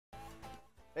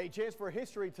A chance for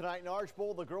history tonight in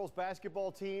Archbold. The girls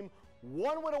basketball team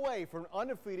one win away from an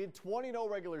undefeated 20-0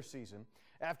 regular season.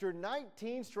 After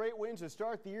 19 straight wins to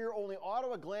start the year, only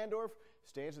Ottawa Glandorf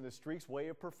stands in the streak's way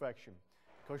of perfection.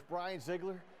 Coach Brian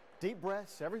Ziegler, deep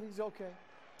breaths, everything's okay.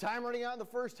 Time running out in the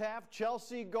first half.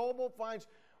 Chelsea Goebel finds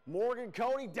Morgan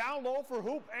Cody down low for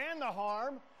hoop and the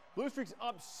harm. Blue Streaks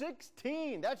up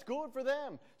 16. That's good for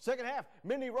them. Second half,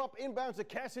 Mindy Rupp inbounds to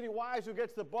Cassidy Wise, who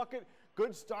gets the bucket.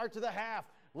 Good start to the half.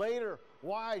 Later,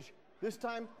 Wise, this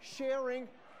time sharing,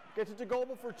 gets it to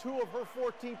Goebel for 2 of her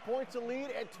 14 points, to lead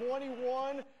at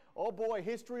 21. Oh boy,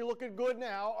 history looking good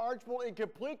now. Archbold in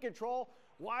complete control.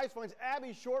 Wise finds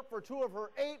Abby short for 2 of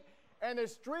her 8. And the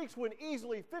Streaks win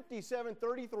easily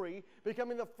 57-33,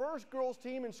 becoming the first girls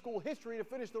team in school history to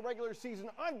finish the regular season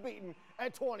unbeaten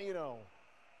at 20-0.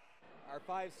 Our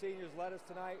 5 seniors led us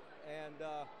tonight, and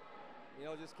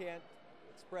just can't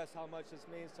express how much this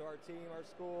means to our team, our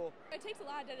school. It takes a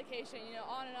lot of dedication,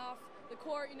 on and off the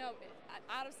court,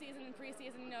 out of season and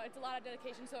preseason, it's a lot of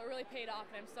dedication, so it really paid off,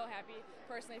 and I'm so happy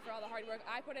personally for all the hard work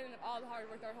I put in and all the hard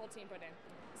work our whole team put in.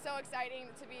 So exciting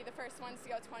to be the first ones to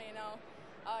go 20-0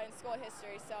 in school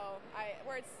history, so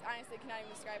words honestly cannot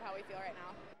even describe how we feel right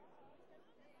now.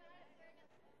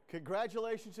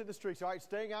 Congratulations to the Streaks. All right,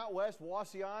 staying out west,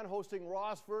 Wauseon hosting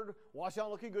Rossford. Wauseon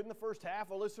looking good in the first half.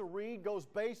 Alyssa Reed goes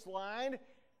baseline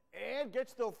and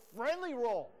gets the friendly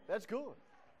roll. That's good.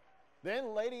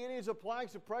 Then Lady Indians applying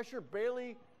some pressure.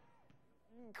 Bailey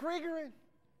Kriegerin.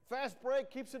 Fast break,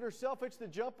 keeps it herself, hits the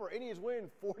jumper. Indians win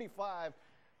 45-29.